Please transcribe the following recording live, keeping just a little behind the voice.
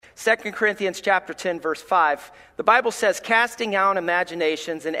2 Corinthians chapter 10, verse 5, the Bible says, casting down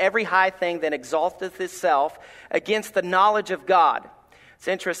imaginations and every high thing that exalteth itself against the knowledge of God. It's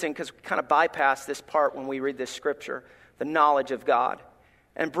interesting because we kind of bypass this part when we read this scripture, the knowledge of God.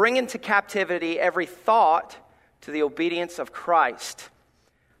 And bring into captivity every thought to the obedience of Christ.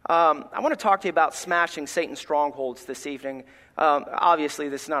 I want to talk to you about smashing Satan's strongholds this evening. Obviously,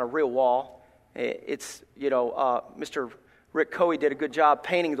 this is not a real wall. It's, Mr. Rick Coey did a good job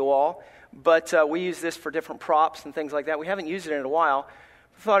painting the wall, but we use this for different props and things like that. We haven't used it in a while.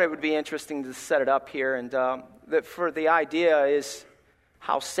 I thought it would be interesting to set it up here, and the idea is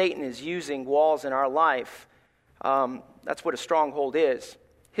how Satan is using walls in our life. That's what a stronghold is.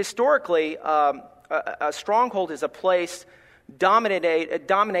 Historically, a stronghold is a place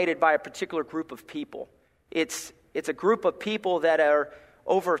dominated by a particular group of people. It's a group of people that are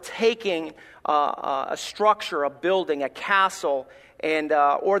overtaking a structure, a building, a castle, and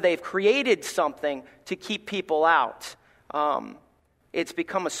or they've created something to keep people out. It's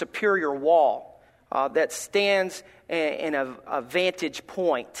become a superior wall that stands in a vantage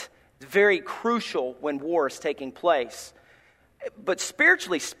point. It's very crucial when war is taking place. But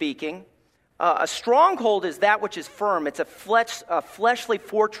spiritually speaking, a stronghold is that which is firm. It's a fleshly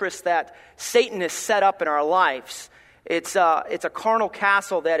fortress that Satan has set up in our lives. It's a carnal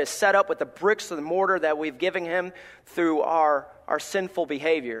castle that is set up with the bricks and the mortar that we've given him through our sinful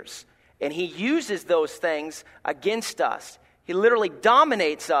behaviors. And he uses those things against us. He literally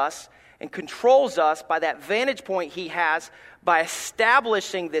dominates us and controls us by that vantage point he has by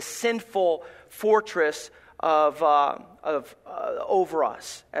establishing this sinful fortress of over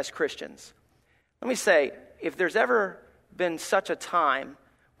us as Christians. Let me say, if there's ever been such a time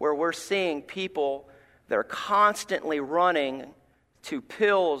where we're seeing people that are constantly running to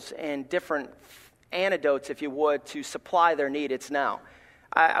pills and different antidotes, if you would, to supply their need, it's now.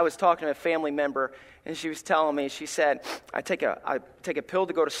 I was talking to a family member, and she was telling me, she said, I take a pill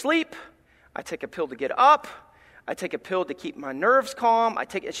to go to sleep, I take a pill to get up, I take a pill to keep my nerves calm,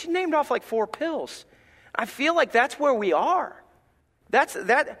 she named off like 4 pills. I feel like that's where we are.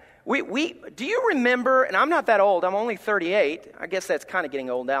 Do you remember, and I'm not that old, I'm only 38, I guess that's kind of getting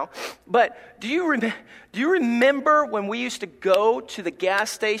old now, but do you remember when we used to go to the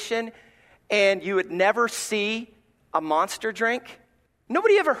gas station and you would never see a Monster drink?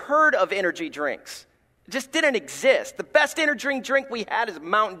 Nobody ever heard of energy drinks. It just didn't exist. The best energy drink we had is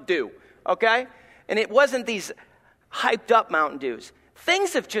Mountain Dew, okay? And it wasn't these hyped up Mountain Dews.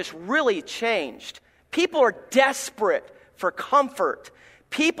 Things have just really changed. People are desperate for comfort.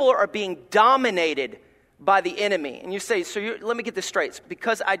 People are being dominated by the enemy. And you say, let me get this straight. It's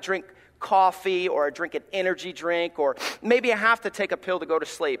because I drink coffee or I drink an energy drink or maybe I have to take a pill to go to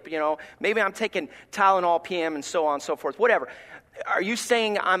sleep. Maybe I'm taking Tylenol PM and so on and so forth, whatever. Are you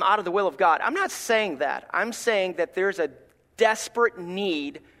saying I'm out of the will of God? I'm not saying that. I'm saying that there's a desperate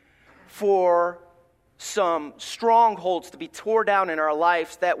need for some strongholds to be torn down in our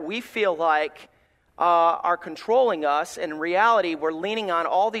lives that we feel like are controlling us. And in reality, we're leaning on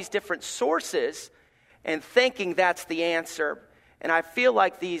all these different sources and thinking that's the answer. And I feel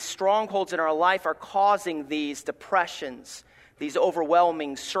like these strongholds in our life are causing these depressions, these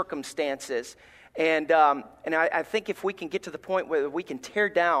overwhelming circumstances. And I think if we can get to the point where we can tear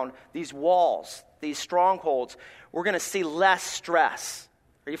down these walls, these strongholds, we're going to see less stress.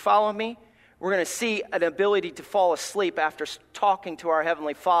 Are you following me? We're going to see an ability to fall asleep after talking to our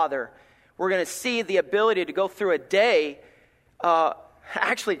Heavenly Father. We're going to see the ability to go through a day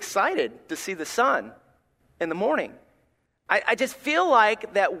actually excited to see the sun in the morning. I just feel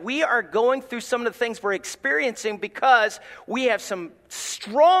like that we are going through some of the things we're experiencing because we have some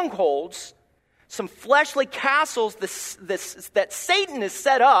strongholds, some fleshly castles that Satan has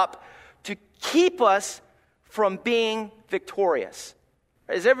set up to keep us from being victorious.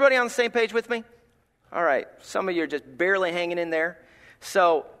 Is everybody on the same page with me? All right. Some of you are just barely hanging in there.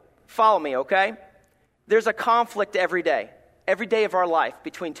 So follow me, okay? There's a conflict every day of our life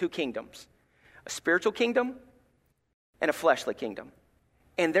between 2 kingdoms, a spiritual kingdom and a fleshly kingdom.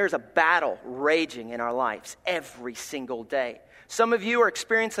 And there's a battle raging in our lives every single day. Some of you are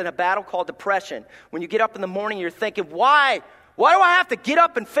experiencing a battle called depression. When you get up in the morning, you're thinking, why do I have to get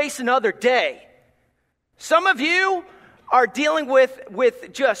up and face another day? Some of you are dealing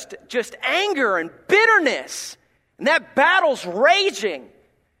with just anger and bitterness. And that battle's raging.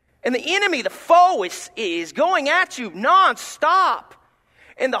 And the enemy, the foe, is going at you nonstop.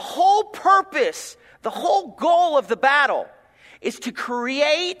 And the whole purpose, the whole goal of the battle is to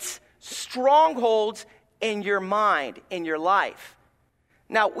create strongholds in your mind, in your life.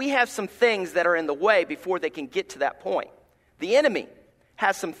 Now, we have some things that are in the way before they can get to that point. The enemy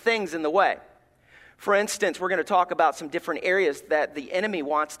has some things in the way. For instance, we're going to talk about some different areas that the enemy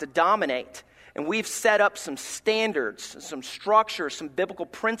wants to dominate. And we've set up some standards, some structures, some biblical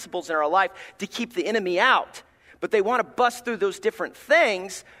principles in our life to keep the enemy out. But they want to bust through those different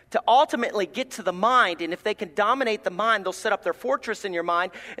things to ultimately get to the mind. And if they can dominate the mind, they'll set up their fortress in your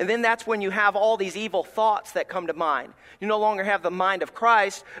mind. And then that's when you have all these evil thoughts that come to mind. You no longer have the mind of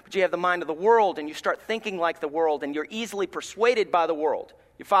Christ, but you have the mind of the world. And you start thinking like the world. And you're easily persuaded by the world.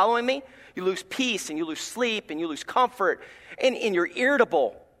 You following me? You lose peace and you lose sleep and you lose comfort. And you're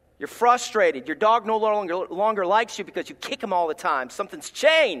irritable. You're frustrated. Your dog no longer likes you because you kick him all the time. Something's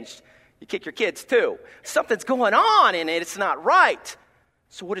changed. You kick your kids too. Something's going on in it. It's not right.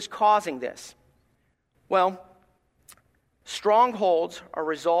 So what is causing this? Well, strongholds are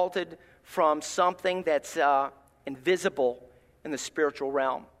resulted from something that's invisible in the spiritual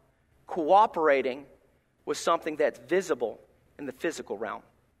realm, cooperating with something that's visible in the physical realm.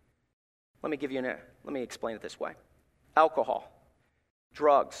 Let me explain it this way. Alcohol,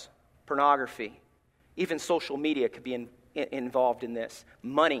 drugs, pornography, even social media could be involved in this.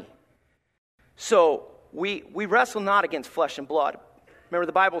 Money. So we wrestle not against flesh and blood. Remember,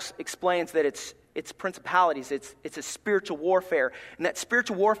 the Bible explains that it's principalities, it's a spiritual warfare. And that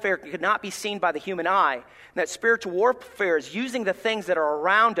spiritual warfare could not be seen by the human eye. And that spiritual warfare is using the things that are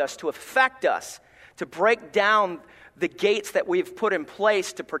around us to affect us, to break down the gates that we've put in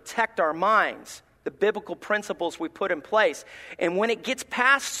place to protect our minds, the biblical principles we put in place. And when it gets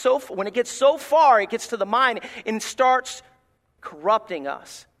when it gets so far, it gets to the mind and starts corrupting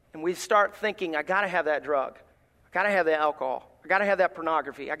us. And we start thinking, I got to have that drug. I got to have that alcohol. I got to have that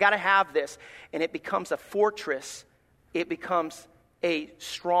pornography. I got to have this. And it becomes a fortress. It becomes a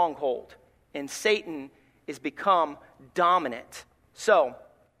stronghold. And Satan is become dominant. So,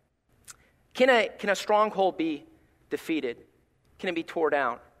 can a stronghold be defeated? Can it be torn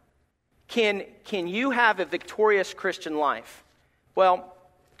down? Can you have a victorious Christian life? Well,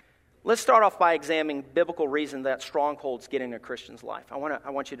 let's start off by examining biblical reason that strongholds get into a Christian's life. I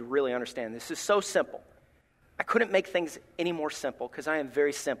want you to really understand this is so simple. I couldn't make things any more simple because I am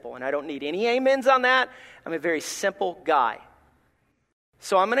very simple and I don't need any amens on that. I'm a very simple guy.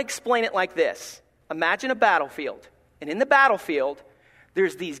 So I'm going to explain it like this. Imagine a battlefield, and in the battlefield,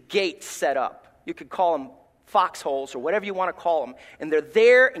 there's these gates set up. You could call them foxholes or whatever you want to call them. And they're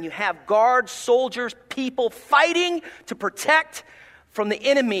there, and you have guards, soldiers, people fighting to protect from the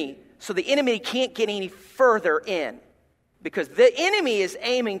enemy so the enemy can't get any further in. Because the enemy is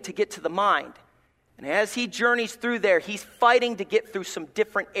aiming to get to the mind. And as he journeys through there, he's fighting to get through some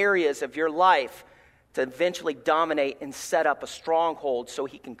different areas of your life to eventually dominate and set up a stronghold so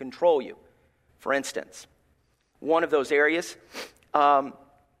he can control you. For instance, one of those areas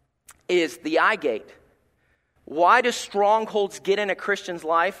is the eye gate. Why do strongholds get in a Christian's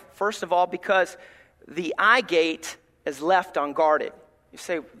life? First of all, because the eye gate is left unguarded. You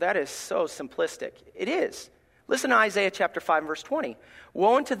say, that is so simplistic. It is. Listen to Isaiah chapter 5, verse 20.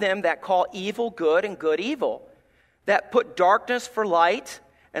 Woe unto them that call evil good and good evil, that put darkness for light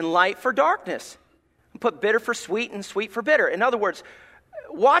and light for darkness, and put bitter for sweet and sweet for bitter. In other words,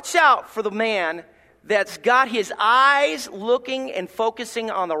 watch out for the man that's got his eyes looking and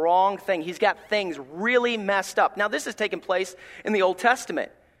focusing on the wrong thing. He's got things really messed up. Now, this has taken place in the Old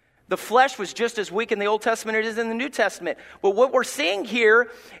Testament. The flesh was just as weak in the Old Testament as it is in the New Testament. But what we're seeing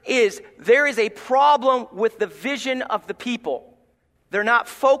here is there is a problem with the vision of the people. They're not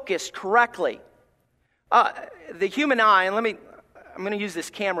focused correctly. The human eye, and I'm going to use this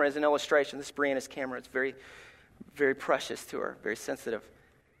camera as an illustration. This is Brianna's camera. It's very, very precious to her, very sensitive.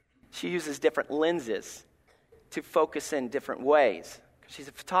 She uses different lenses to focus in different ways. She's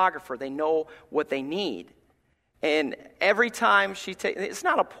a photographer. They know what they need. And every time she takes, it's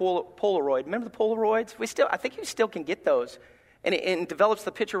not a Polaroid. Remember the Polaroids? I think you still can get those. And it develops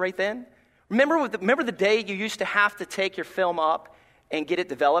the picture right then. Remember the day you used to have to take your film up and get it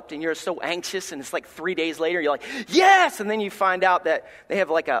developed, and you're so anxious, and it's like 3 days later, you're like, yes! And then you find out that they have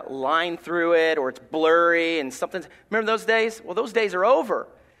like a line through it, or it's blurry, and something. Remember those days? Well, those days are over.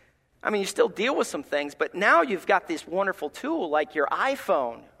 I mean, you still deal with some things, but now you've got this wonderful tool like your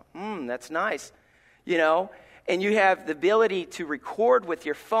iPhone. That's nice, and you have the ability to record with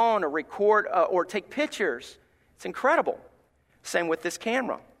your phone or take pictures. It's incredible. Same with this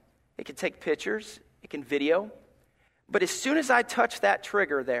camera. It can take pictures. It can video. But as soon as I touch that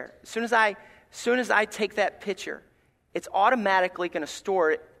trigger there, as soon as I take that picture, it's automatically going to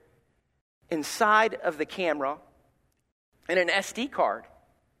store it inside of the camera in an SD card.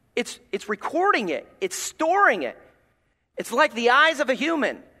 It's recording it. It's storing it. It's like the eyes of a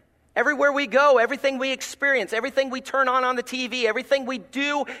human. Everywhere we go, everything we experience, everything we turn on the TV, everything we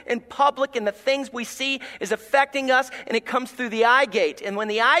do in public and the things we see is affecting us, and it comes through the eye gate. And when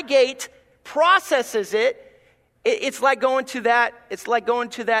the eye gate processes it, it's like going to that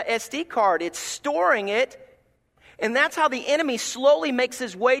SD card. It's storing it, and that's how the enemy slowly makes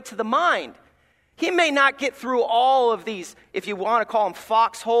his way to the mind. He may not get through all of these, if you want to call them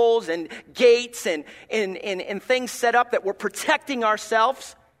foxholes and gates and things set up that we're protecting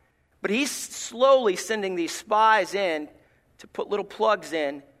ourselves. But he's slowly sending these spies in to put little plugs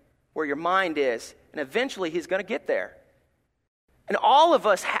in where your mind is. And eventually he's going to get there. And all of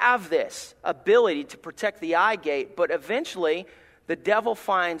us have this ability to protect the eye gate. But eventually the devil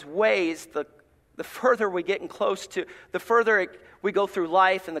finds ways, the further we get the further we go through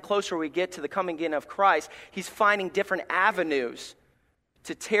life and the closer we get to the coming in of Christ, he's finding different avenues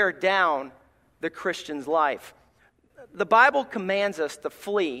to tear down the Christian's life. The Bible commands us to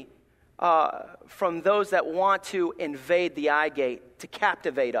flee from those that want to invade the eye gate, to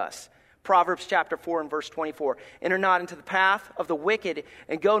captivate us. Proverbs chapter 4 and verse 24. Enter not into the path of the wicked,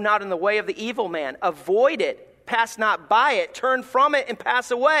 and go not in the way of the evil man. Avoid it, pass not by it, turn from it, and pass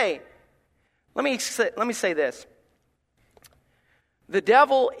away. Let me say this. The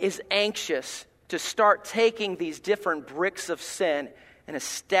devil is anxious to start taking these different bricks of sin and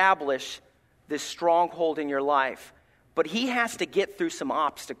establish this stronghold in your life. But he has to get through some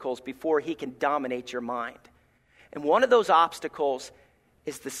obstacles before he can dominate your mind. And one of those obstacles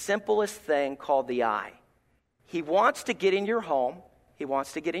is the simplest thing called the eye. He wants to get in your home. He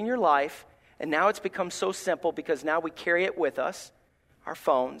wants to get in your life. And now it's become so simple because now we carry it with us, our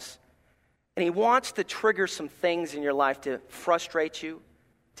phones. And he wants to trigger some things in your life to frustrate you,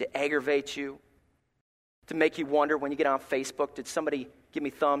 to aggravate you, to make you wonder when you get on Facebook, did somebody give me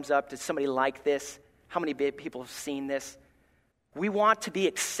thumbs up? Did somebody like this? How many people have seen this? We want to be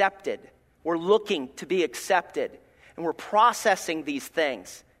accepted. We're looking to be accepted. And we're processing these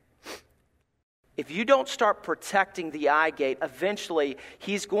things. If you don't start protecting the eye gate, eventually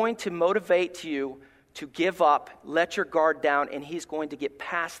he's going to motivate you to give up, let your guard down, and he's going to get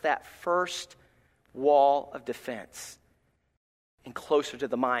past that first wall of defense and closer to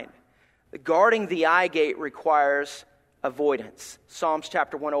the mind. Guarding the eye gate requires avoidance. Psalms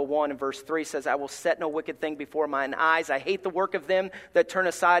chapter 101 and verse 3 says, I will set no wicked thing before mine eyes. I hate the work of them that turn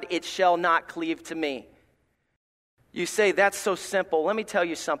aside. It shall not cleave to me. You say, that's so simple. Let me tell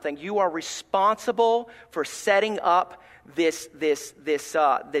you something. You are responsible for setting up this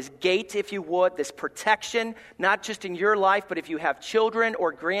gate, if you would, this protection, not just in your life, but if you have children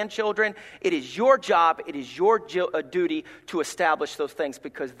or grandchildren, it is your job, it is your duty to establish those things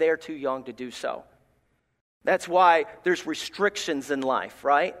because they're too young to do so. That's why there's restrictions in life,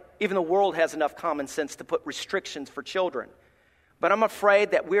 right? Even the world has enough common sense to put restrictions for children. But I'm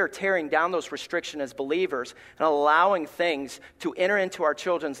afraid that we are tearing down those restrictions as believers and allowing things to enter into our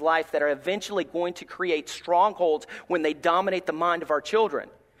children's life that are eventually going to create strongholds when they dominate the mind of our children.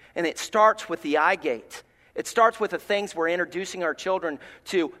 And it starts with the eye gate. It starts with the things we're introducing our children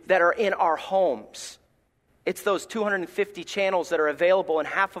to that are in our homes. It's those 250 channels that are available, and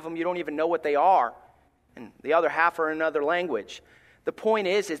half of them you don't even know what they are. And the other half are in another language. The point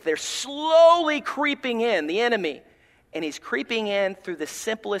is they're slowly creeping in, the enemy. And he's creeping in through the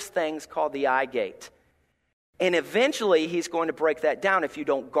simplest things called the eye gate. And eventually he's going to break that down if you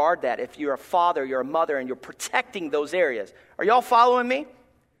don't guard that. If you're a father, you're a mother, and you're protecting those areas. Are y'all following me?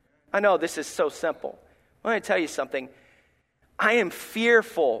 I know this is so simple. Let me tell you something. I am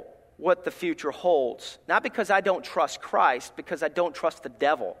fearful what the future holds. Not because I don't trust Christ, because I don't trust the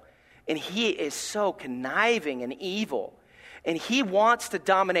devil. And he is so conniving and evil. And he wants to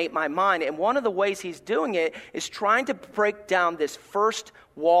dominate my mind. And one of the ways he's doing it is trying to break down this first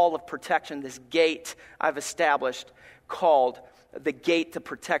wall of protection, this gate I've established called the gate to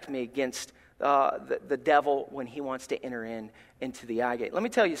protect me against the devil when he wants to enter into the eye gate. Let me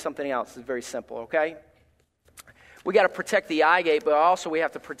tell you something else. It's very simple, okay? We got to protect the eye gate, but also we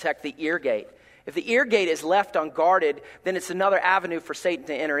have to protect the ear gate. If the ear gate is left unguarded, then it's another avenue for Satan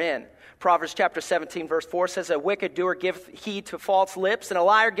to enter in. Proverbs chapter 17, verse 4 says, a wicked doer giveth heed to false lips, and a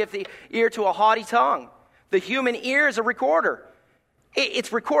liar giveth the ear to a haughty tongue. The human ear is a recorder.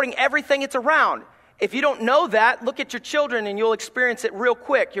 It's recording everything it's around. If you don't know that, look at your children and you'll experience it real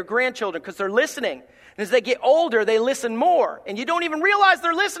quick, your grandchildren, because they're listening. And as they get older, they listen more. And you don't even realize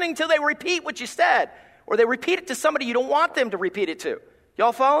they're listening until they repeat what you said. Or they repeat it to somebody you don't want them to repeat it to.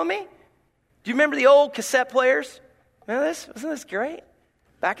 Y'all follow me? Do you remember the old cassette players? Remember this? Wasn't this great?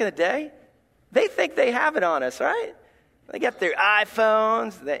 Back in the day, they think they have it on us, right? They got their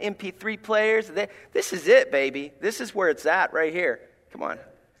iPhones, the MP3 players. This is it, baby. This is where it's at right here. Come on.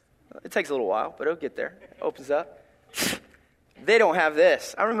 It takes a little while, but it'll get there. It opens up. They don't have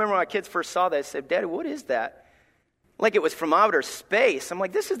this. I remember when my kids first saw this, they said, Daddy, what is that? Like it was from outer space. I'm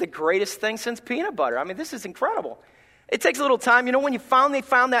like, this is the greatest thing since peanut butter. I mean, this is incredible. It takes a little time. You know, when you finally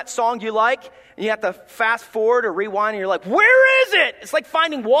found that song you like, and you have to fast forward or rewind, and you're like, where is it? It's like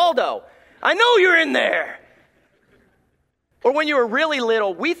finding Waldo. I know you're in there. Or when you were really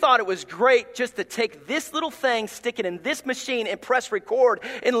little, we thought it was great just to take this little thing, stick it in this machine, and press record,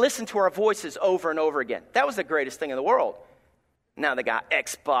 and listen to our voices over and over again. That was the greatest thing in the world. Now they got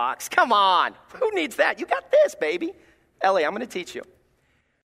Xbox. Come on. Who needs that? You got this, baby. Ellie, I'm going to teach you.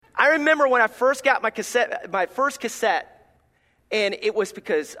 I remember when I first got my first cassette, and it was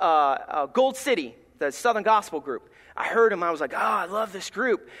because Gold City, the Southern Gospel group, I heard them. I was like, I love this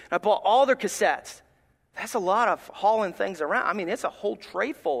group. And I bought all their cassettes. That's a lot of hauling things around. I mean, it's a whole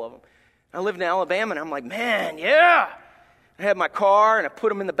tray full of them. I lived in Alabama, and I'm like, man, yeah. I had my car, and I put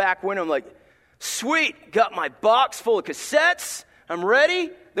them in the back window. I'm like, sweet, got my box full of cassettes. I'm ready.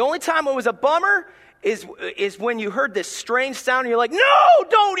 The only time it was a bummer is when you heard this strange sound, and you're like, no,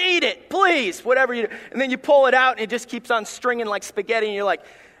 don't eat it, please, whatever you do. And then you pull it out, and it just keeps on stringing like spaghetti, and you're like,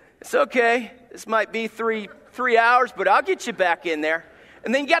 it's okay. This might be three hours, but I'll get you back in there.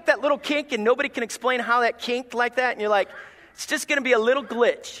 And then you got that little kink, and nobody can explain how that kinked like that. And you're like, it's just going to be a little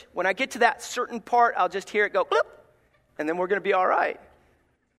glitch. When I get to that certain part, I'll just hear it go, bloop, and then we're going to be all right.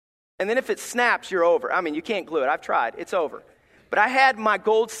 And then if it snaps, you're over. I mean, you can't glue it. I've tried. It's over. But I had my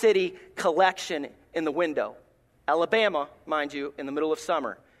Gold City collection in the window. Alabama, mind you, in the middle of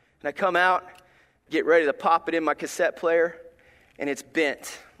summer. And I come out, get ready to pop it in my cassette player, and it's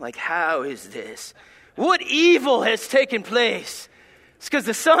bent. Like, how is this? What evil has taken place? It's because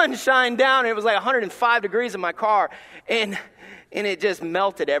the sun shined down, and it was like 105 degrees in my car, and it just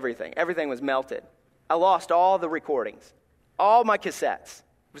melted everything. Everything was melted. I lost all the recordings. All my cassettes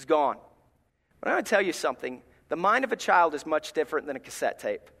was gone. But I'm going to tell you something. The mind of a child is much different than a cassette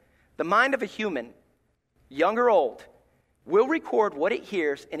tape. The mind of a human, young or old, will record what it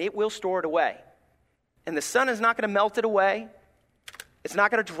hears, and it will store it away. And the sun is not going to melt it away. It's not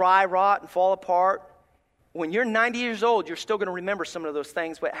going to dry rot and fall apart. When you're 90 years old, you're still going to remember some of those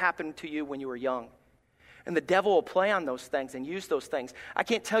things, what happened to you when you were young. And the devil will play on those things and use those things. I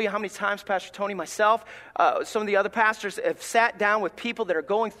can't tell you how many times Pastor Tony, myself, some of the other pastors have sat down with people that are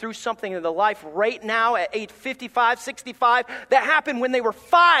going through something in their life right now at age 55, 65, that happened when they were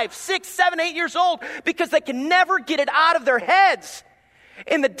 5, 6, 7, 8 years old because they can never get it out of their heads.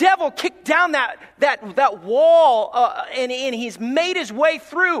 And the devil kicked down that wall, and he's made his way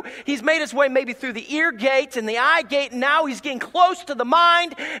through. He's made his way maybe through the ear gate and the eye gate, and now he's getting close to the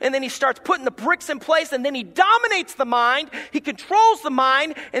mind, and then he starts putting the bricks in place, and then he dominates the mind. He controls the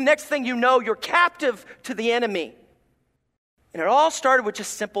mind, and next thing you know, you're captive to the enemy. And it all started with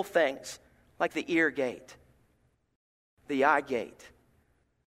just simple things, like the ear gate, the eye gate.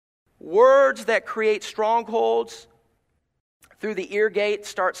 Words that create strongholds through the ear gate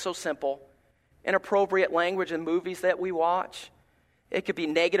start so simple. Inappropriate language in movies that we watch. It could be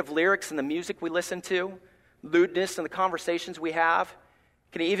negative lyrics in the music we listen to. Lewdness in the conversations we have.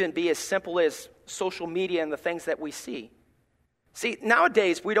 It can even be as simple as social media and the things that we see. See,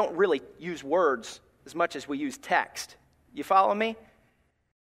 nowadays we don't really use words as much as we use text. You follow me?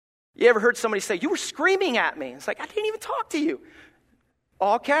 You ever heard somebody say, you were screaming at me? It's like, I didn't even talk to you.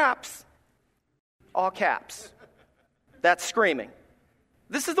 All caps. All caps. That's screaming.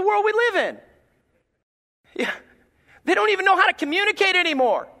 This is the world we live in. Yeah. They don't even know how to communicate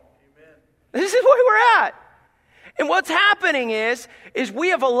anymore. Amen. This is where we're at. And what's happening is we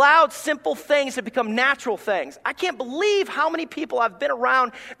have allowed simple things to become natural things. I can't believe how many people I've been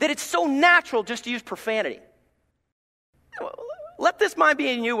around that it's so natural just to use profanity. Let this mind be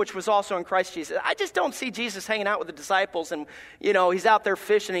in you, which was also in Christ Jesus. I just don't see Jesus hanging out with the disciples and, he's out there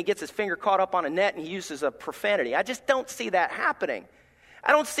fishing and he gets his finger caught up on a net and he uses a profanity. I just don't see that happening.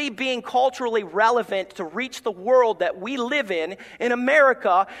 I don't see being culturally relevant to reach the world that we live in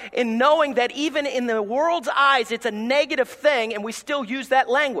America, and knowing that even in the world's eyes, it's a negative thing and we still use that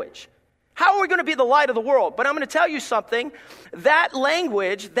language. How are we going to be the light of the world? But I'm going to tell you something. That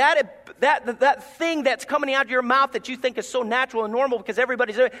language, that thing that's coming out of your mouth that you think is so natural and normal because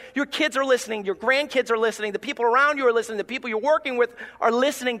everybody's there, your kids are listening, your grandkids are listening, the people around you are listening, the people you're working with are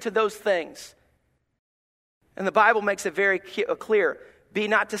listening to those things. And the Bible makes it very clear. Be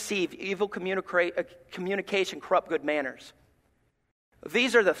not deceived. Evil communication corrupt good manners.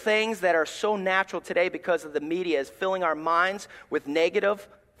 These are the things that are so natural today because of the media is filling our minds with negative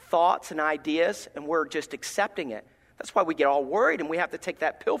thoughts and ideas, and we're just accepting it. That's why we get all worried and we have to take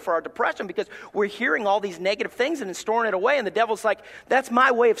that pill for our depression, because we're hearing all these negative things and then storing it away. And the devil's like, that's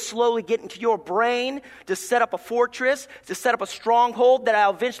my way of slowly getting to your brain to set up a fortress, to set up a stronghold that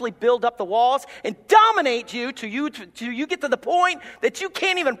I'll eventually build up the walls and dominate you till you get to the point that you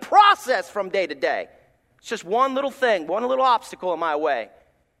can't even process from day to day. It's just one little thing, one little obstacle in my way.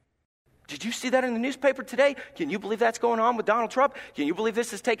 Did you see that in the newspaper today? Can you believe that's going on with Donald Trump? Can you believe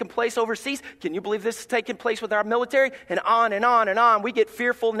this is taking place overseas? Can you believe this is taking place with our military? And on and on and on. We get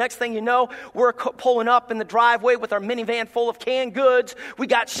fearful. Next thing you know, we're pulling up in the driveway with our minivan full of canned goods. We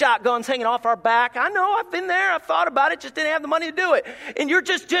got shotguns hanging off our back. I know, I've been there. I've thought about it. Just didn't have the money to do it. And you're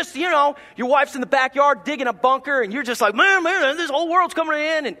just your wife's in the backyard digging a bunker. And you're just like, man, this whole world's coming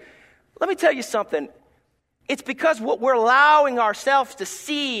in. And let me tell you something. It's because what we're allowing ourselves to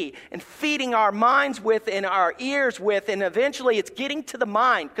see and feeding our minds with and our ears with, and eventually it's getting to the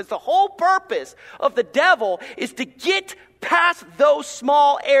mind, because the whole purpose of the devil is to get past those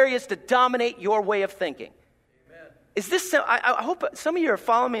small areas to dominate your way of thinking. Amen. Is this? I hope some of you are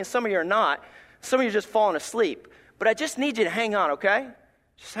following me and some of you are not. Some of you are just falling asleep. But I just need you to hang on, okay?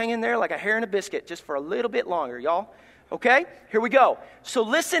 Just hang in there like a hair in a biscuit just for a little bit longer, y'all. Okay? Here we go. So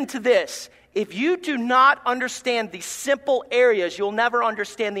listen to this. If you do not understand these simple areas, you'll never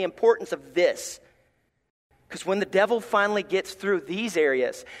understand the importance of this. Because when the devil finally gets through these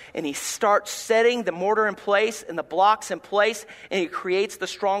areas and he starts setting the mortar in place and the blocks in place and he creates the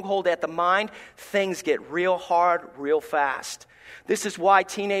stronghold at the mind, things get real hard, real fast. This is why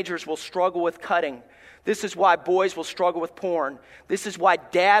teenagers will struggle with cutting. This is why boys will struggle with porn. This is why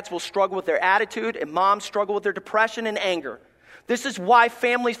dads will struggle with their attitude and moms struggle with their depression and anger. This is why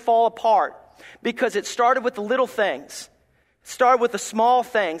families fall apart, because it started with the little things. It started with the small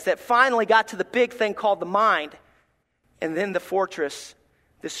things that finally got to the big thing called the mind. And then the fortress,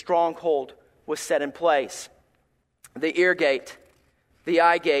 this stronghold, was set in place. The ear gate, the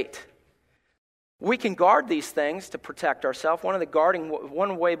eye gate. We can guard these things to protect ourselves.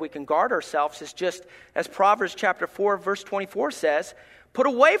 One way we can guard ourselves is just, as Proverbs chapter 4, verse 24 says, put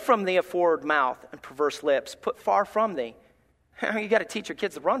away from thee a forward mouth and perverse lips. Put far from thee. You got to teach your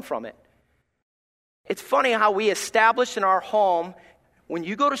kids to run from it. It's funny how we establish in our home, when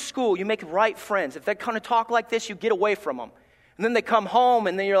you go to school, you make right friends. If they kind of talk like this, you get away from them. And then they come home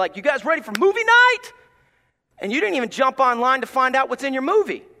and then you're like, you guys ready for movie night? And you didn't even jump online to find out what's in your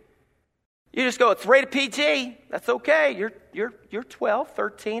movie. You just go, it's rated PG. That's okay. You're 12,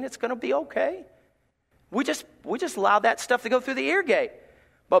 13. It's going to be okay. We just allow that stuff to go through the ear gate.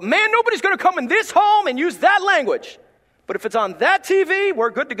 But man, nobody's going to come in this home and use that language. But if it's on that TV,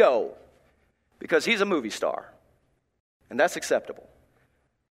 we're good to go. Because he's a movie star. And that's acceptable.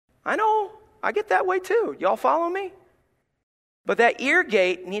 I know. I get that way too. Y'all follow me? But that ear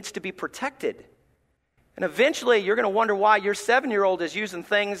gate needs to be protected. And eventually you're going to wonder why your 7-year-old is using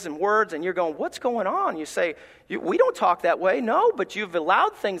things and words and you're going, what's going on? You say, we don't talk that way. No, but you've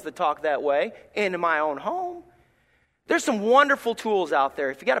allowed things to talk that way in my own home. There's some wonderful tools out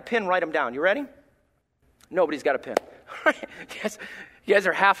there. If you got a pen, write them down. You ready? Nobody's got a pen. You guys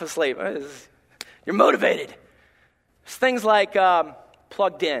are half asleep. You're motivated. There's things like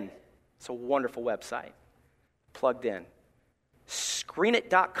Plugged In. It's a wonderful website. Plugged In.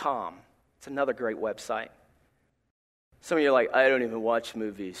 Screenit.com. It's another great website. Some of you are like, I don't even watch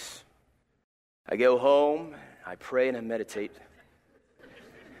movies. I go home, I pray, and I meditate.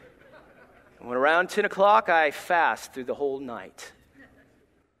 And when around 10 o'clock, I fast through the whole night.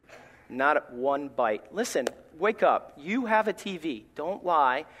 Not one bite. Listen, wake up. You have a TV. Don't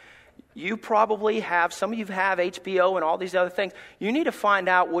lie. You probably have, some of you have HBO and all these other things. You need to find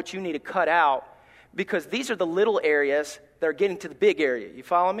out what you need to cut out, because these are the little areas that are getting to the big area. You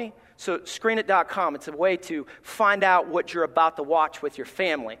follow me? So screenit.com, it's a way to find out what you're about to watch with your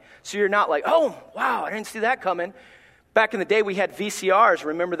family. So you're not like, oh, wow, I didn't see that coming. Back in the day, we had VCRs.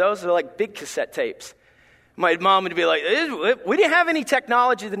 Remember those? They're like big cassette tapes. My mom would be like, we didn't have any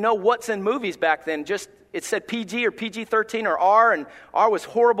technology to know what's in movies back then. Just, it said PG or PG-13 or R, and R was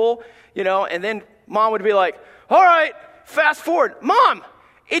horrible, and then mom would be like, all right, fast forward. Mom,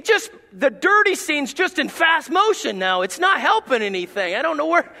 the dirty scene's just in fast motion now. It's not helping anything. I don't know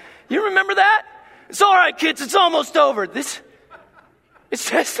where, you remember that? It's all right, kids, it's almost over. It's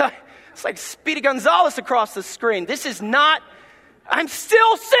like Speedy Gonzales across the screen. This is not, I'm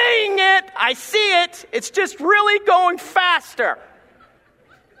still seeing it. I see it. It's just really going faster.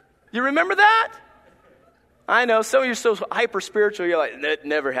 You remember that? I know, some of you are so hyper-spiritual, you're like, that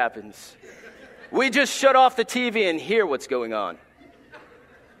never happens. We just shut off the TV and hear what's going on.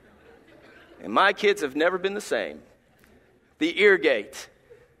 And my kids have never been the same. The ear gate.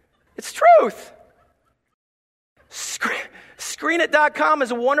 It's truth. Screenit.com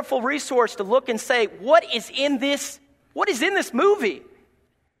is a wonderful resource to look and say, what is in this movie?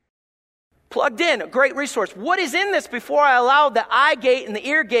 Plugged in, a great resource. What is in this before I allow the eye gate and the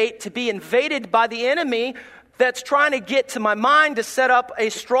ear gate to be invaded by the enemy that's trying to get to my mind to set up a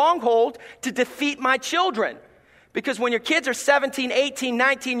stronghold to defeat my children? Because when your kids are 17, 18,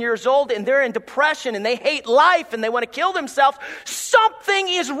 19 years old and they're in depression and they hate life and they want to kill themselves, something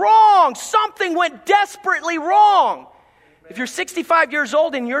is wrong. Something went desperately wrong. If you're 65 years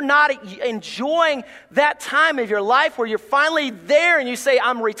old and you're not enjoying that time of your life where you're finally there and you say,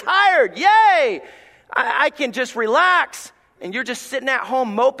 I'm retired, yay, I can just relax, and you're just sitting at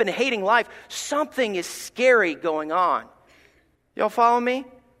home moping and hating life, something is scary going on. Y'all follow me?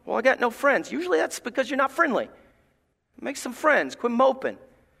 Well, I got no friends. Usually that's because you're not friendly. Make some friends. Quit moping.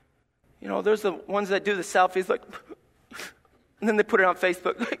 You know, there's the ones that do the selfies like, and then they put it on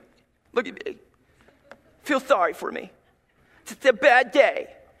Facebook. Like, look at me. Feel sorry for me. It's a bad day.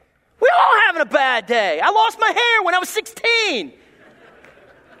 We're all having a bad day. I lost my hair when I was 16.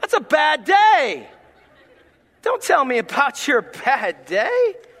 That's a bad day. Don't tell me about your bad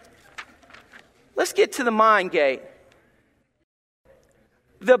day. Let's get to the mind gate.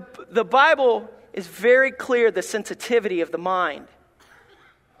 The Bible is very clear, the sensitivity of the mind.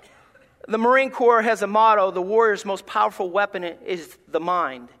 The Marine Corps has a motto, the warrior's most powerful weapon is the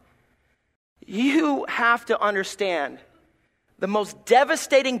mind. You have to understand the most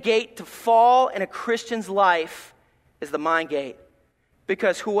devastating gate to fall in a Christian's life is the mind gate.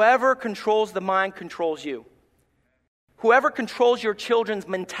 Because whoever controls the mind controls you. Whoever controls your children's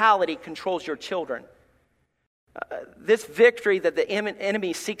mentality controls your children. This victory that the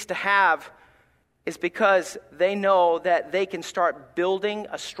enemy seeks to have is because they know that they can start building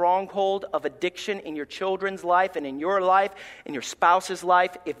a stronghold of addiction in your children's life and in your life, in your spouse's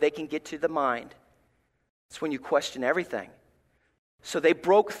life, if they can get to the mind. It's when you question everything. So they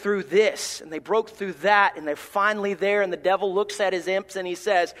broke through this, and they broke through that, and they're finally there, and the devil looks at his imps, and he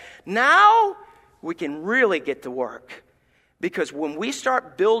says, now we can really get to work. Because when we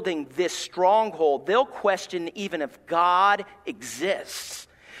start building this stronghold, they'll question even if God exists.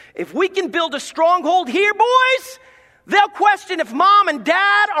 If we can build a stronghold here, boys, they'll question if mom and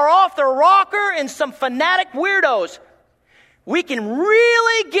dad are off their rocker and some fanatic weirdos. We can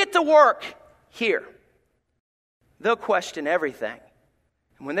really get to work here. They'll question everything.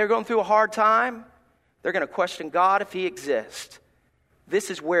 And when they're going through a hard time, they're going to question God if He exists. This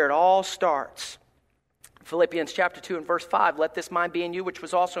is where it all starts. Philippians chapter 2 and verse 5, let this mind be in you, which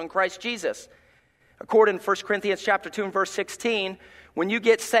was also in Christ Jesus. According to 1 Corinthians chapter 2 and verse 16, when you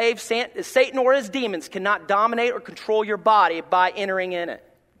get saved, Satan or his demons cannot dominate or control your body by entering in it,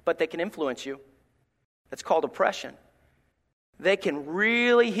 but they can influence you. That's called oppression. They can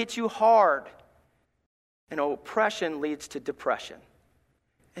really hit you hard, and oppression leads to depression.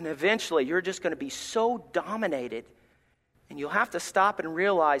 And eventually, you're just going to be so dominated, and you'll have to stop and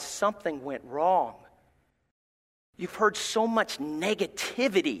realize something went wrong. You've heard so much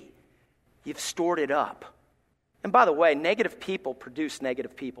negativity, you've stored it up. And by the way, negative people produce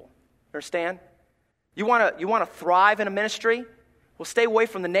negative people. Understand? You want to thrive in a ministry? Well, stay away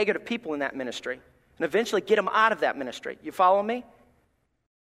from the negative people in that ministry, and eventually get them out of that ministry. You follow me?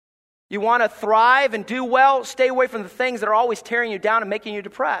 You want to thrive and do well? Stay away from the things that are always tearing you down and making you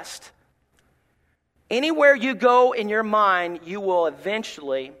depressed. Anywhere you go in your mind, you will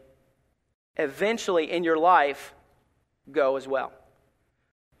eventually in your life go as well.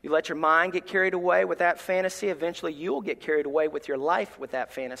 You let your mind get carried away with that fantasy, eventually you'll get carried away with your life with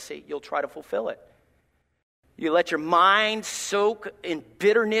that fantasy. You'll try to fulfill it. You let your mind soak in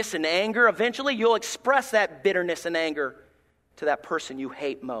bitterness and anger, eventually you'll express that bitterness and anger to that person you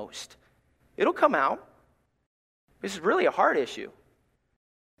hate most. It'll come out. This is really a heart issue.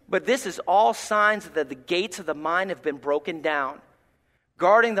 But this is all signs that the gates of the mind have been broken down.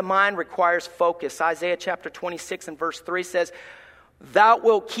 Guarding the mind requires focus. Isaiah chapter 26 and verse 3 says, thou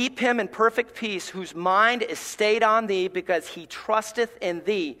wilt keep him in perfect peace, whose mind is stayed on thee, because he trusteth in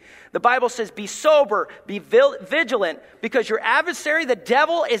thee. The Bible says, be sober, be vigilant, because your adversary, the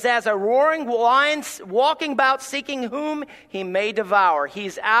devil, is as a roaring lion, walking about, seeking whom he may devour.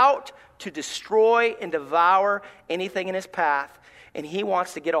 He's out to destroy and devour anything in his path, and he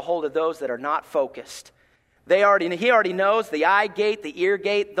wants to get a hold of those that are not focused. He already knows the eye gate, the ear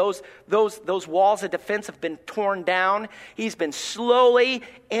gate, those walls of defense have been torn down. He's been slowly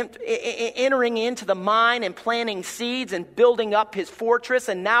entering into the mind and planting seeds and building up his fortress.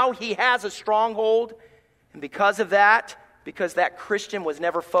 And now he has a stronghold. And because of that, because that Christian was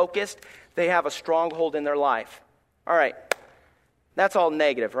never focused, they have a stronghold in their life. All right. That's all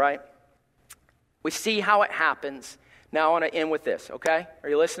negative, right? We see how it happens. Now I want to end with this, okay? Are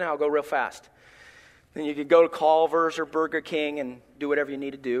you listening? I'll go real fast. Then you could go to Culver's or Burger King and do whatever you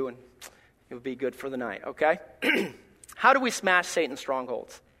need to do, and it'll be good for the night, okay? How do we smash Satan's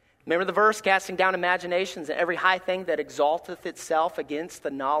strongholds? Remember the verse, casting down imaginations and every high thing that exalteth itself against the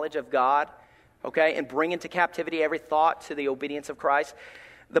knowledge of God, okay? And bring into captivity every thought to the obedience of Christ.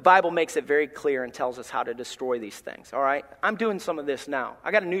 The Bible makes it very clear and tells us how to destroy these things, all right? I'm doing some of this now.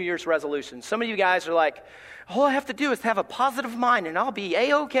 I got a New Year's resolution. Some of you guys are like, all I have to do is have a positive mind and I'll be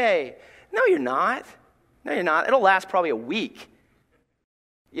A-okay. No, you're not. No, you're not. It'll last probably a week.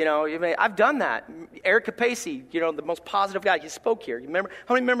 You know, I've done that. Eric Capacey, you know, the most positive guy, he spoke here. You remember?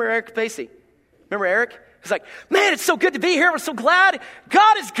 How many remember Eric Capacey? Remember Eric? He's like, man, it's so good to be here. We're so glad.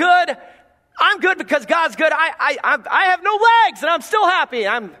 God is good. I'm good because God's good. I have no legs and I'm still happy.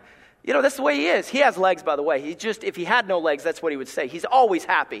 That's the way he is. He has legs, by the way. If he had no legs, that's what he would say. He's always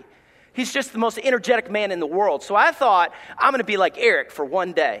happy. He's just the most energetic man in the world. So I thought, I'm going to be like Eric for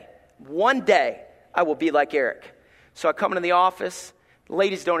one day. One day, I will be like Eric. So I come into the office. The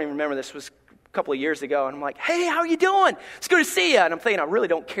ladies don't even remember this. It was a couple of years ago. And I'm like, hey, how are you doing? It's good to see you. And I'm thinking, I really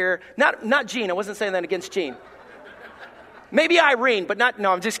don't care. Not Jean. I wasn't saying that against Jean. Maybe Irene, but not,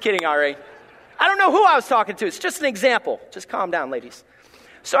 no, I'm just kidding, Irene. I don't know who I was talking to. It's just an example. Just calm down, ladies.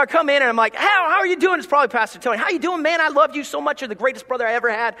 So I come in and I'm like, how are you doing? It's probably Pastor Tony. How you doing, man? I love you so much. You're the greatest brother I ever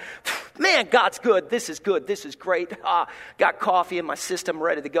had. Man, God's good. This is good. This is great. Got coffee in my system,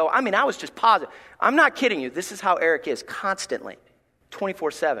 ready to go. I mean, I was just positive. I'm not kidding you. This is how Eric is constantly,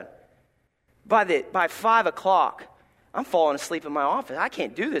 24/7. By 5 o'clock, I'm falling asleep in my office. I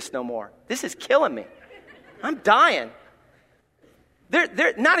can't do this no more. This is killing me. I'm dying.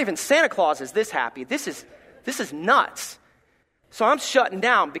 They're not even Santa Claus is this happy. This is nuts. So I'm shutting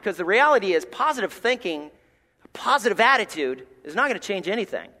down because the reality is positive thinking, a positive attitude is not going to change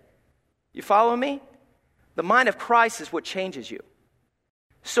anything. You follow me? The mind of Christ is what changes you.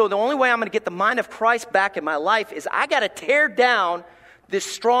 So the only way I'm going to get the mind of Christ back in my life is I got to tear down this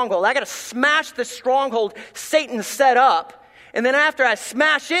stronghold. I got to smash this stronghold Satan set up. And then after I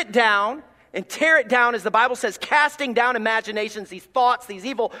smash it down and tear it down, as the Bible says, casting down imaginations, these thoughts, these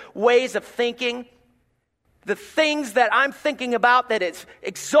evil ways of thinking, the things that I'm thinking about that it's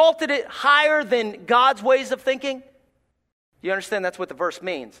exalted it higher than God's ways of thinking. You understand that's what the verse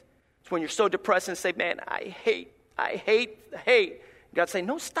means. It's when you're so depressed and say, man, I hate. God say,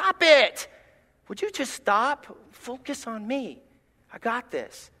 no, stop it. Would you just stop? Focus on me. I got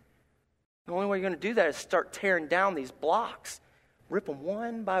this. The only way you're going to do that is start tearing down these blocks. Rip them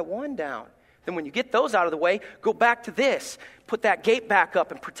one by one down. Then when you get those out of the way, go back to this. Put that gate back up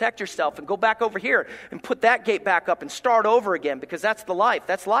and protect yourself, and go back over here and put that gate back up and start over again, because that's the life.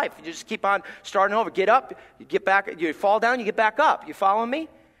 That's life. You just keep on starting over. Get up, you get back, you fall down, you get back up. You following me?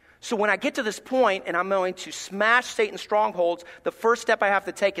 So when I get to this point and I'm going to smash Satan's strongholds, the first step I have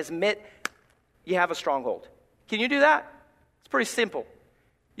to take is admit you have a stronghold. Can you do that? It's pretty simple.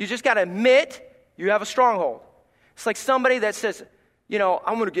 You just got to admit you have a stronghold. It's like somebody that says, you know,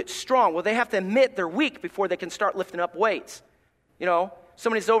 I'm going to get strong. Well, they have to admit they're weak before they can start lifting up weights. You know,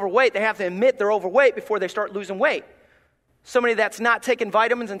 somebody's overweight, they have to admit they're overweight before they start losing weight. Somebody that's not taking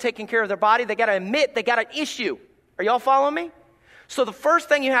vitamins and taking care of their body, they got to admit they got an issue. Are y'all following me? So the first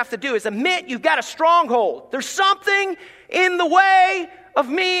thing you have to do is admit you've got a stronghold. There's something in the way of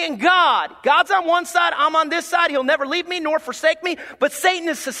me and God. God's on one side, I'm on this side. He'll never leave me nor forsake me. But Satan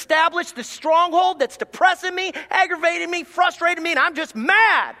has established this stronghold that's depressing me, aggravating me, frustrating me, and I'm just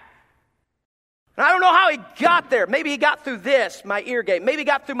mad. And I don't know how he got there. Maybe he got through this, my ear gate. Maybe he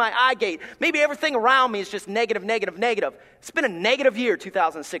got through my eye gate. Maybe everything around me is just negative. It's been a negative year,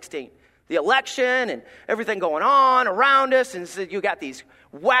 2016. The election and everything going on around us. And so you got these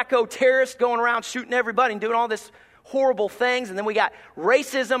wacko terrorists going around shooting everybody and doing all this horrible things. And then we got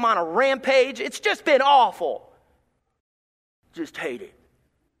racism on a rampage. It's just been awful. Just hate it.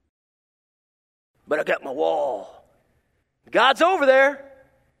 But I got my wall. God's over there.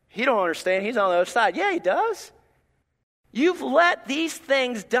 He don't understand. He's on the other side. Yeah, he does. You've let these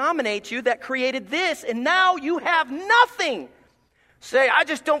things dominate you that created this, and now you have nothing. Say, I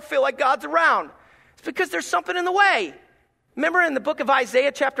just don't feel like God's around. It's because there's something in the way. Remember in the book of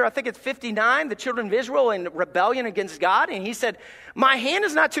Isaiah, chapter, I think it's 59, the children of Israel in rebellion against God, and he said, my hand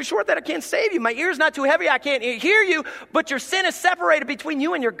is not too short that I can't save you. My ear is not too heavy I can't hear you, but your sin is separated between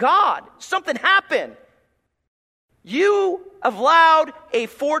you and your God. Something happened. You have allowed a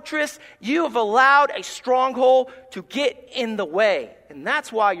fortress, you have allowed a stronghold to get in the way. And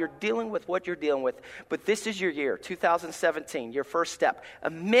that's why you're dealing with what you're dealing with. But this is your year, 2017, your first step.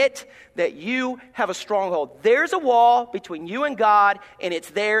 Admit that you have a stronghold. There's a wall between you and God, and it's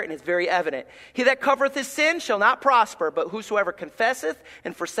there, and it's very evident. He that covereth his sin shall not prosper, but whosoever confesseth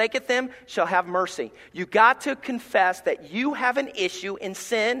and forsaketh them shall have mercy. You got to confess that you have an issue, and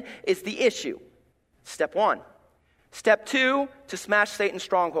sin is the issue. Step one. Step two, to smash Satan's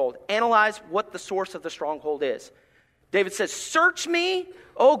stronghold. Analyze what the source of the stronghold is. David says, search me,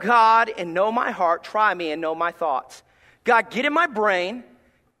 O God, and know my heart. Try me and know my thoughts. God, get in my brain,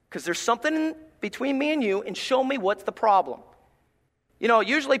 because there's something between me and you, and show me what's the problem. You know,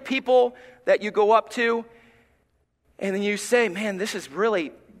 usually people that you go up to, and then you say, man, this is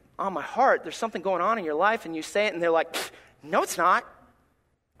really on my heart. There's something going on in your life, and you say it, and they're like, no, it's not.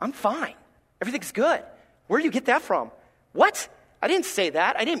 I'm fine. Everything's good. Where do you get that from? What? I didn't say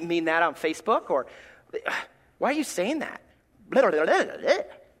that. I didn't mean that on Facebook. Or, why are you saying that?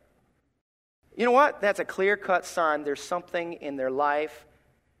 You know what? That's a clear-cut sign. There's something in their life,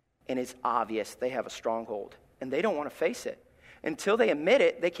 and it's obvious they have a stronghold, and they don't want to face it. Until they admit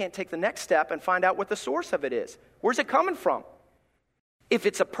it, they can't take the next step and find out what the source of it is. Where's it coming from? If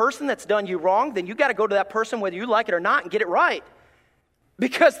it's a person that's done you wrong, then you got to go to that person whether you like it or not and get it right.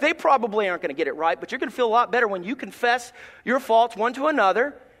 Because they probably aren't going to get it right, but you're going to feel a lot better when you confess your faults one to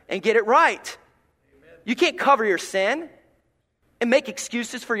another and get it right. Amen. You can't cover your sin and make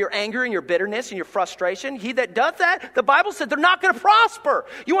excuses for your anger and your bitterness and your frustration. He that does that, the Bible said they're not going to prosper.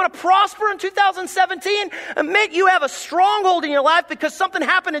 You want to prosper in 2017? Admit you have a stronghold in your life because something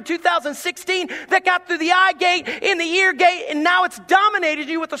happened in 2016 that got through the eye gate, in the ear gate, and now it's dominated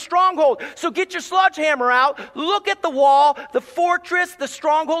you with a stronghold. So get your sledgehammer out, look at the wall, the fortress, the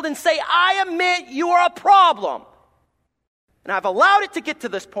stronghold, and say, I admit you are a problem. And I've allowed it to get to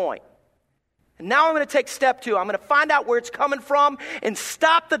this point. And now I'm going to take step two. I'm going to find out where it's coming from and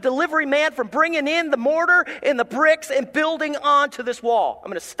stop the delivery man from bringing in the mortar and the bricks and building onto this wall. I'm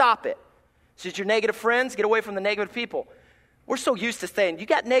going to stop it. So your negative friends, get away from the negative people. We're so used to saying, you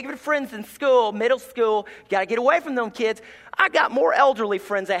got negative friends in school, middle school. You got to get away from them kids. I got more elderly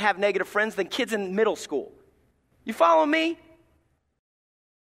friends that have negative friends than kids in middle school. You follow me?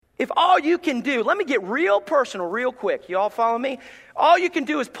 If all you can do, let me get real personal real quick. You all follow me? All you can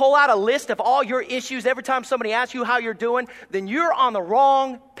do is pull out a list of all your issues every time somebody asks you how you're doing, then you're on the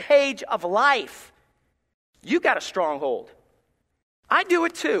wrong page of life. You got a stronghold. I do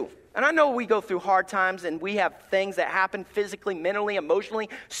it too. And I know we go through hard times and we have things that happen physically, mentally, emotionally,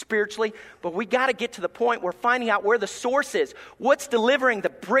 spiritually, but we got to get to the point where finding out where the source is. What's delivering the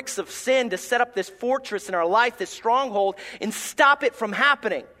bricks of sin to set up this fortress in our life, this stronghold, and stop it from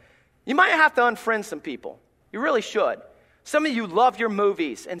happening. You might have to unfriend some people. You really should. Some of you love your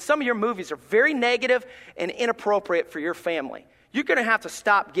movies, and some of your movies are very negative and inappropriate for your family. You're going to have to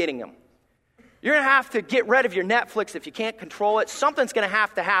stop getting them. You're going to have to get rid of your Netflix if you can't control it. Something's going to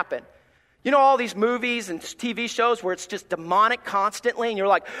have to happen. You know all these movies and TV shows where it's just demonic constantly, and you're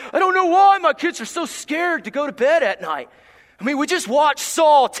like, I don't know why my kids are so scared to go to bed at night. I mean, we just watched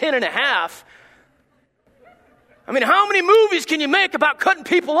Saw 10.5. I mean, how many movies can you make about cutting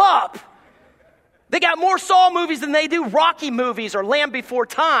people up? They got more Saw movies than they do Rocky movies or Land Before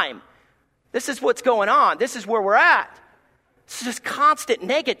Time. This is what's going on. This is where we're at. It's just constant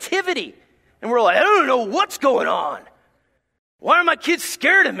negativity. And we're like, I don't know what's going on. Why are my kids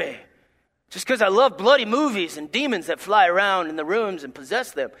scared of me? Just because I love bloody movies and demons that fly around in the rooms and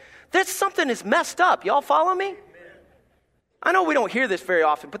possess them. That's something that's messed up. Y'all follow me? I know we don't hear this very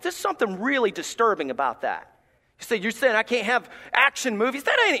often, but there's something really disturbing about that. You're saying I can't have action movies.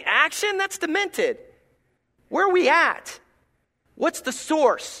 That ain't action. That's demented. Where are we at? What's the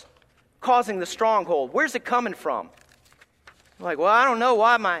source causing the stronghold? Where's it coming from? Like, well, I don't know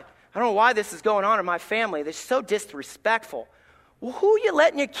why this is going on in my family. They're so disrespectful. Well, who are you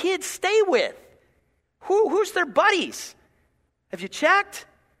letting your kids stay with? Who's their buddies? Have you checked?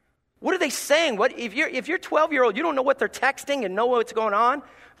 What are they saying? If you're 12-year-old, you don't know what they're texting and know what's going on.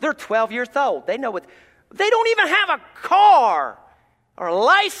 They're 12 years old. They know what. They don't even have a car or a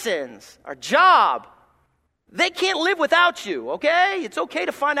license or job. They can't live without you, okay? It's okay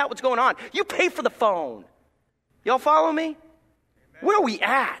to find out what's going on. You pay for the phone. Y'all follow me? Amen. Where are we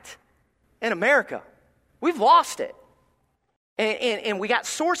at in America? We've lost it. And we got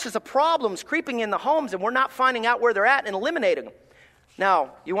sources of problems creeping in the homes, and we're not finding out where they're at and eliminating them.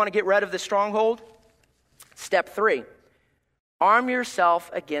 Now, you want to get rid of the stronghold? Step 3, arm yourself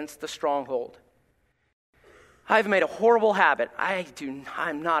against the stronghold. I've made a horrible habit.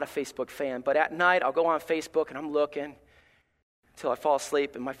 I'm not a Facebook fan, but at night I'll go on Facebook and I'm looking until I fall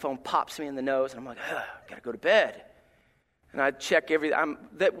asleep and my phone pops me in the nose and I'm like, gotta go to bed. And I check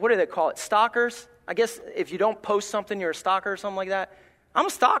what do they call it? Stalkers? I guess if you don't post something, you're a stalker or something like that. I'm a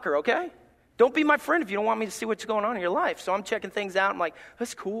stalker, okay? Don't be my friend if you don't want me to see what's going on in your life. So I'm checking things out. I'm like,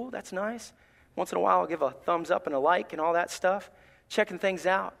 that's cool. That's nice. Once in a while, I'll give a thumbs up and a like and all that stuff. Checking things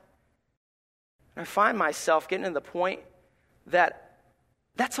out. And I find myself getting to the point that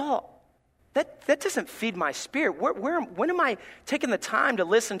that's all. That doesn't feed my spirit. When am I taking the time to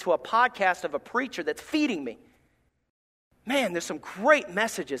listen to a podcast of a preacher that's feeding me? Man, there's some great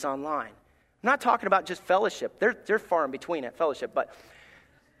messages online. I'm not talking about just fellowship. They're far in between at fellowship, but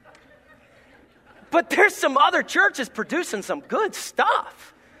there's some other churches producing some good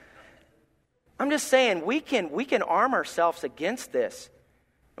stuff. I'm just saying we can arm ourselves against this.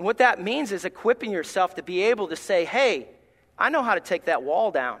 And what that means is equipping yourself to be able to say, hey, I know how to take that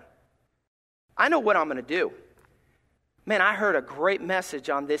wall down. I know what I'm going to do. Man, I heard a great message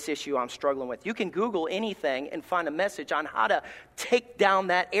on this issue I'm struggling with. You can Google anything and find a message on how to take down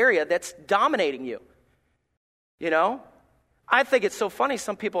that area that's dominating you. You know? I think it's so funny.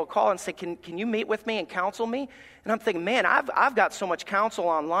 Some people call and say, can you meet with me and counsel me? And I'm thinking, man, I've got so much counsel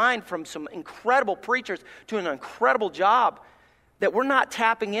online from some incredible preachers doing an incredible job that we're not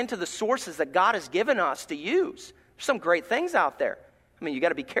tapping into the sources that God has given us to use. There's some great things out there. I mean, you got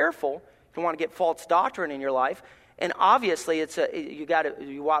to be careful. You don't want to get false doctrine in your life. And obviously,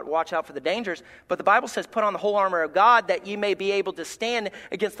 you watch out for the dangers. But the Bible says, put on the whole armor of God that ye may be able to stand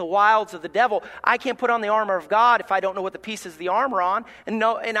against the wiles of the devil. I can't put on the armor of God if I don't know what the pieces of the armor on. And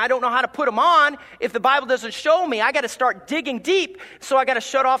I don't know how to put them on if the Bible doesn't show me. I got to start digging deep. So I got to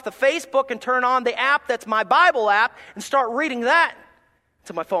shut off the Facebook and turn on the app that's my Bible app and start reading that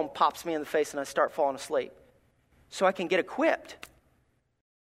until my phone pops me in the face and I start falling asleep. So I can get equipped.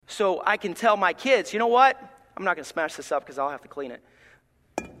 So I can tell my kids, you know what? I'm not going to smash this up because I'll have to clean it.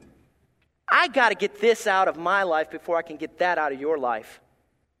 I got to get this out of my life before I can get that out of your life.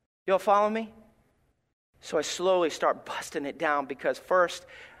 You all follow me? So I slowly start busting it down because first,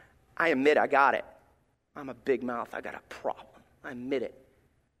 I admit I got it. I'm a big mouth. I got a problem. I admit it.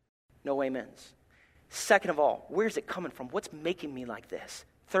 No amens. Second of all, where's it coming from? What's making me like this?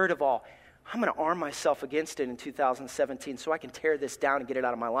 Third of all, I'm going to arm myself against it in 2017 so I can tear this down and get it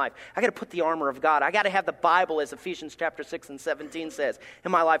out of my life. I got to put the armor of God. I got to have the Bible, as Ephesians chapter 6 and 17 says,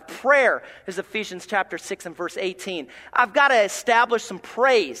 in my life. Prayer is Ephesians chapter 6 and verse 18. I've got to establish some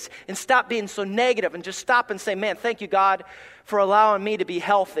praise and stop being so negative and just stop and say, man, thank you, God, for allowing me to be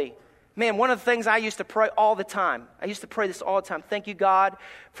healthy. Man, one of the things I used to pray all the time, I used to pray this all the time. Thank you, God,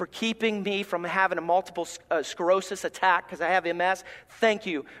 for keeping me from having a multiple sclerosis attack because I have MS. Thank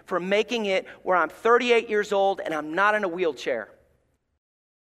you for making it where I'm 38 years old and I'm not in a wheelchair.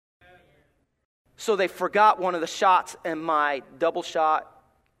 So they forgot one of the shots in my double shot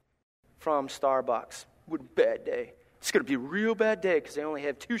from Starbucks. What a bad day. It's going to be a real bad day because they only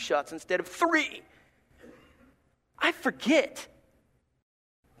have 2 shots instead of 3. I forget.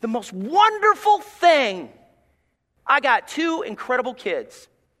 The most wonderful thing, I got 2 incredible kids,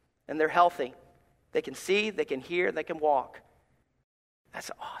 and they're healthy. They can see, they can hear, they can walk. That's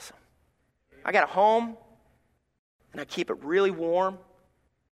awesome. I got a home, and I keep it really warm.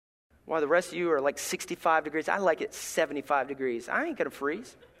 While the rest of you are like 65 degrees, I like it 75 degrees. I ain't going to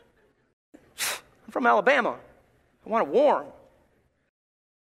freeze. I'm from Alabama. I want it warm.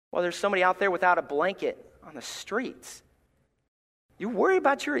 While there's somebody out there without a blanket on the streets. You worry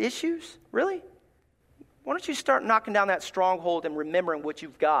about your issues? Really? Why don't you start knocking down that stronghold and remembering what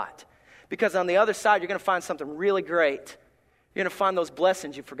you've got? Because on the other side, you're going to find something really great. You're going to find those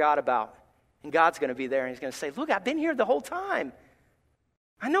blessings you forgot about. And God's going to be there and he's going to say, look, I've been here the whole time.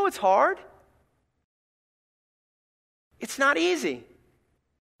 I know it's hard. It's not easy.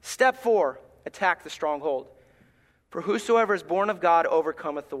 Step 4, attack the stronghold. For whosoever is born of God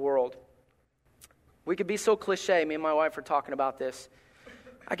overcometh the world. We could be so cliche. Me and my wife are talking about this.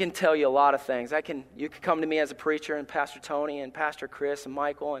 I can tell you a lot of things. You could come to me as a preacher, and Pastor Tony and Pastor Chris and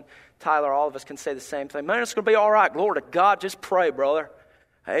Michael and Tyler, all of us can say the same thing. Man, it's going to be all right. Glory to God. Just pray, brother.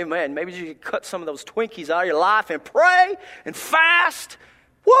 Amen. Maybe you could cut some of those Twinkies out of your life and pray and fast.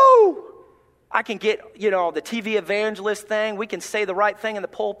 Woo! I can get, the TV evangelist thing. We can say the right thing in the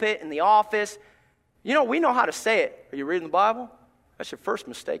pulpit, in the office. We know how to say it. Are you reading the Bible? That's your first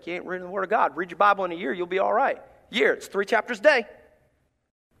mistake. You ain't reading the Word of God. Read your Bible in a year, you'll be all right. Year, it's 3 chapters a day.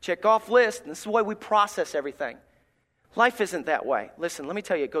 Check off list. And this is the way we process everything. Life isn't that way. Listen, let me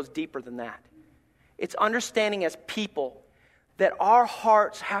tell you, it goes deeper than that. It's understanding as people that our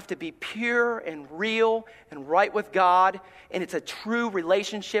hearts have to be pure and real and right with God, and it's a true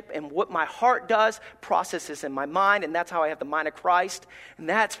relationship, and what my heart does processes in my mind, and that's how I have the mind of Christ, and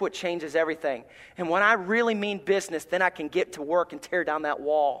that's what changes everything. And when I really mean business, then I can get to work and tear down that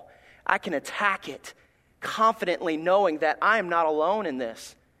wall. I can attack it confidently, knowing that I am not alone in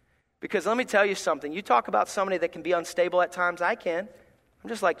this. Because let me tell you something. You talk about somebody that can be unstable at times. I can. I'm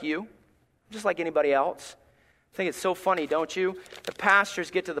just like you. I'm just like anybody else. I think it's so funny, don't you? The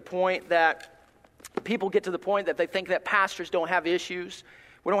pastors get to the point that, people get to the point that they think that pastors don't have issues.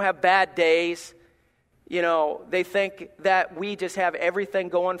 We don't have bad days. You know, they think that we just have everything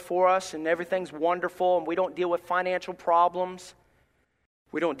going for us and everything's wonderful and we don't deal with financial problems.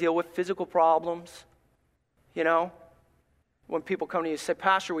 We don't deal with physical problems. You know, when people come to you and say,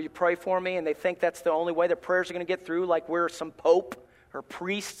 Pastor, will you pray for me? And they think that's the only way their prayers are going to get through, like we're some pope or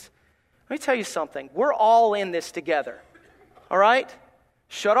priests. Let me tell you something. We're all in this together. All right?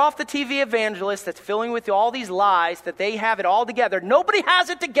 Shut off the TV evangelist that's filling with all these lies that they have it all together. Nobody has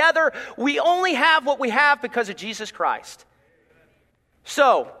it together. We only have what we have because of Jesus Christ.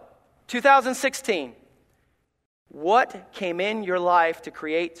 So, 2016, what came in your life to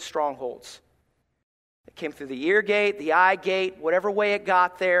create strongholds? It came through the ear gate, the eye gate, whatever way it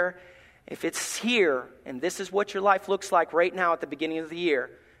got there. If it's here, and this is what your life looks like right now at the beginning of the year,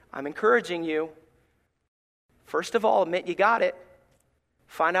 I'm encouraging you, first of all, admit you got it.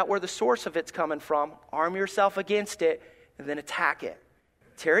 Find out where the source of it's coming from. Arm yourself against it, and then attack it.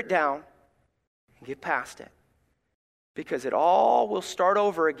 Tear it down, and get past it. Because it all will start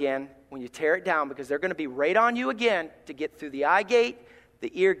over again when you tear it down, because they're going to be right on you again to get through the eye gate,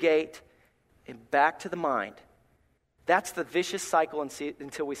 the ear gate, and back to the mind. That's the vicious cycle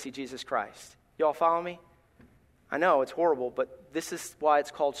until we see Jesus Christ. Y'all follow me? I know it's horrible, but this is why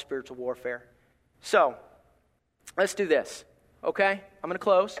it's called spiritual warfare. So, let's do this, okay? I'm going to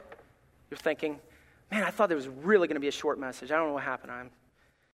close. You're thinking, man, I thought there was really going to be a short message. I don't know what happened. I'm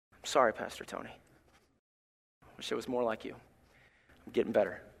sorry, Pastor Tony. I wish it was more like you. I'm getting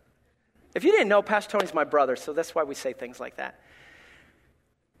better. If you didn't know, Pastor Tony's my brother, so that's why we say things like that.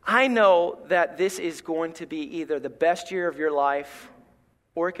 I know that this is going to be either the best year of your life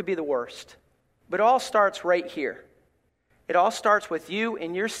or it could be the worst. But it all starts right here. It all starts with you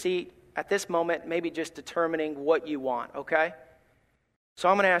in your seat at this moment, maybe just determining what you want, okay? So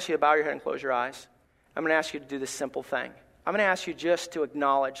I'm going to ask you to bow your head and close your eyes. I'm going to ask you to do this simple thing. I'm going to ask you just to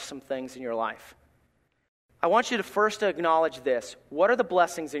acknowledge some things in your life. I want you to first acknowledge this. What are the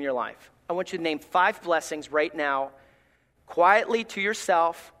blessings in your life? I want you to name 5 blessings right now, quietly to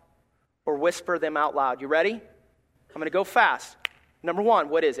yourself, or whisper them out loud. You ready? I'm going to go fast. Number 1,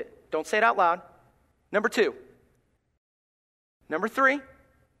 what is it? Don't say it out loud. Number 2. Number 3.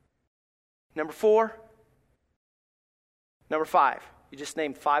 Number 4. Number 5. You just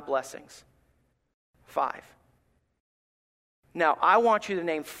named 5 blessings. 5. Now, I want you to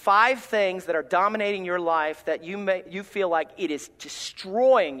name 5 things that are dominating your life that you feel like it is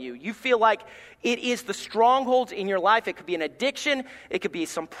destroying you. You feel like it is the strongholds in your life. It could be an addiction. It could be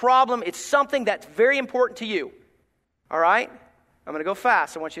some problem. It's something that's very important to you. All right? I'm going to go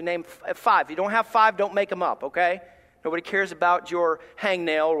fast. I want you to name 5. If you don't have 5, don't make them up, okay? Nobody cares about your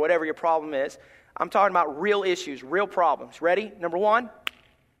hangnail or whatever your problem is. I'm talking about real issues, real problems. Ready? Number 1.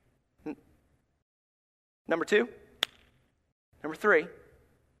 Number 2. Number 3.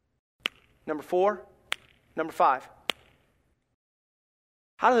 Number 4. Number 5.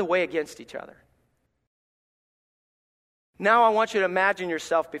 How do they weigh against each other? Now I want you to imagine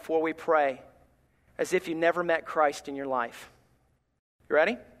yourself before we pray as if you never met Christ in your life. You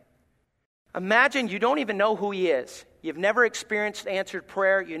ready? Imagine you don't even know who he is. You've never experienced answered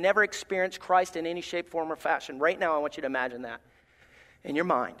prayer. You never experienced Christ in any shape, form, or fashion. Right now I want you to imagine that in your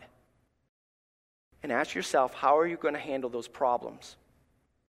mind. And ask yourself, how are you going to handle those problems?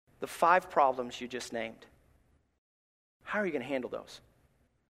 The 5 problems you just named. How are you going to handle those?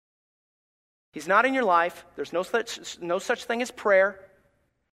 He's not in your life. There's no such thing as prayer.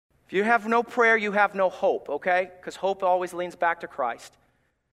 If you have no prayer, you have no hope, okay? Because hope always leans back to Christ.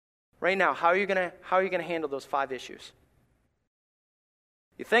 Right now, how are you going to handle those 5 issues?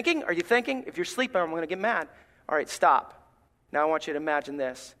 You thinking? Are you thinking? If you're sleeping, I'm going to get mad. All right, stop. Now I want you to imagine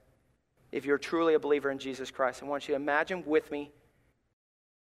this. If you're truly a believer in Jesus Christ, I want you to imagine with me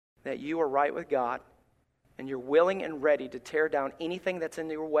that you are right with God and you're willing and ready to tear down anything that's in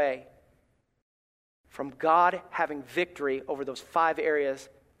your way from God having victory over those 5 areas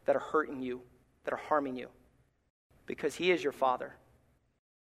that are hurting you, that are harming you. Because he is your Father.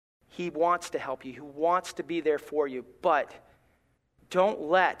 He wants to help you. He wants to be there for you. But Don't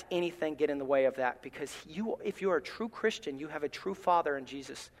let anything get in the way of that, because if you are a true Christian, you have a true Father in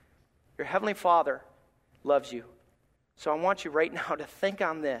Jesus. Your Heavenly Father loves you. So I want you right now to think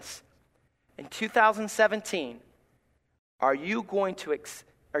on this. In 2017, are you going to excel?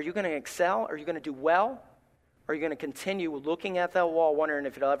 Are you going to do well? Or are you going to continue looking at that wall wondering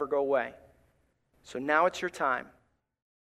if it'll ever go away? So now it's your time.